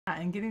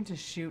And getting to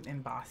shoot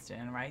in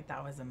Boston, right?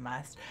 That was a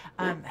must.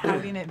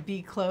 Having it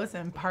be close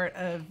and part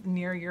of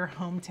near your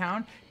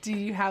hometown. Do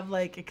you have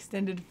like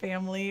extended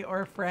family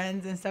or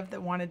friends and stuff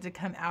that wanted to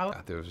come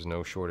out? There was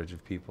no shortage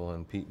of people,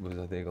 and Pete was,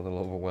 I think, a little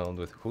overwhelmed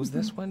with, who's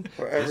this one?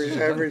 Well,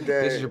 every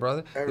day. This is your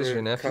brother? This is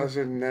your nephew?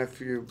 Cousin,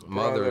 nephew,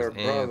 Mothers,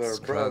 brother, aunts,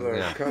 brother,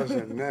 yeah.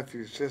 cousin,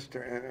 nephew,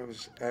 sister, and it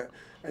was,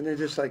 and they're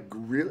just like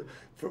really.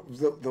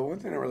 The one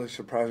thing that really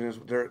surprised me is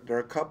there are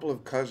a couple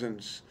of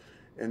cousins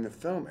in the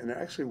film, and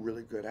they're actually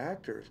really good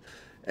actors.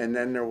 And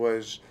then there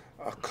was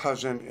a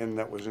cousin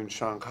that was in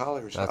Sean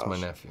Collier's house. That's my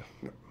nephew.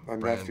 My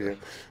nephew.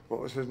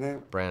 What was his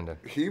name? Brandon.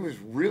 He was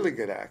really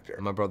good actor.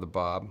 And my brother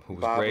Bob, who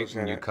was Bob great was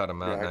when in you it. cut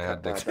him out, Yeah, and I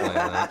had to cut explain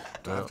that.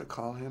 Do I have to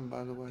call him,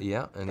 by the way?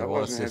 Yeah, and he That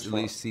wants wasn't to his at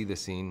least fault. see the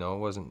scene. No, it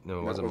wasn't. No,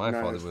 it wasn't was my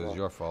not fault. his It was fault.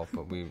 your fault.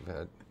 But we've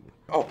had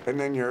Oh, and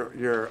then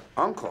your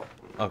uncle.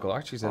 Uncle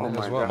Archie's in Oh it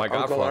my as well. God. My Uncle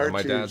godfather, my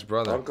Archie's- dad's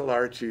brother. Uncle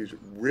Archie's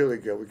really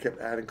good. We kept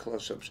adding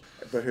close-ups,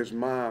 but his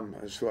mom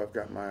is who I've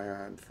got my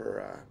eye on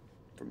for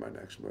my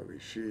next movie.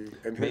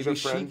 Maybe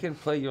she can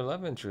play your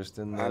love interest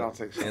in the. I don't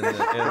think so. In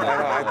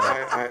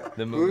the,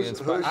 the movie.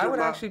 Who's I would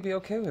your actually be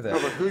okay with that. No,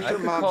 but who's I your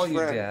could mom's call you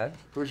friend? Dad.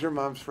 Who's your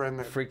mom's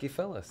friend? Freaky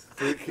Phyllis.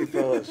 Freaky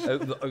Phyllis.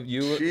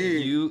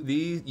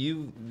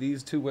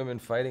 These two women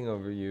fighting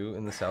over you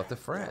in the south of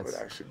France. That would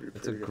actually be It's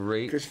pretty a good.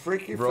 great 'Cause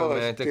Freaky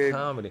romantic Phyllis did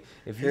comedy.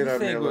 If you hit on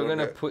me think a we're little going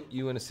to bit. put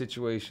you in a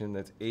situation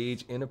that's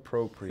age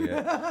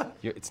inappropriate,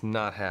 it's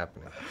not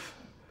happening.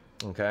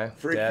 Okay?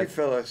 Freaky Dad,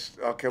 Phyllis.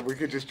 Okay, we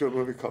could just do a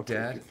movie called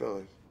Dad? Freaky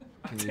Phyllis.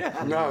 can you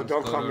No, please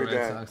don't go call to me a Red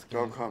Dad. Sox game?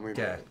 Don't call me Dad.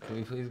 Dad, can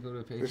we please go to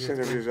a Patriots This game?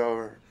 interview's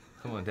over.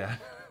 Come on, Dad.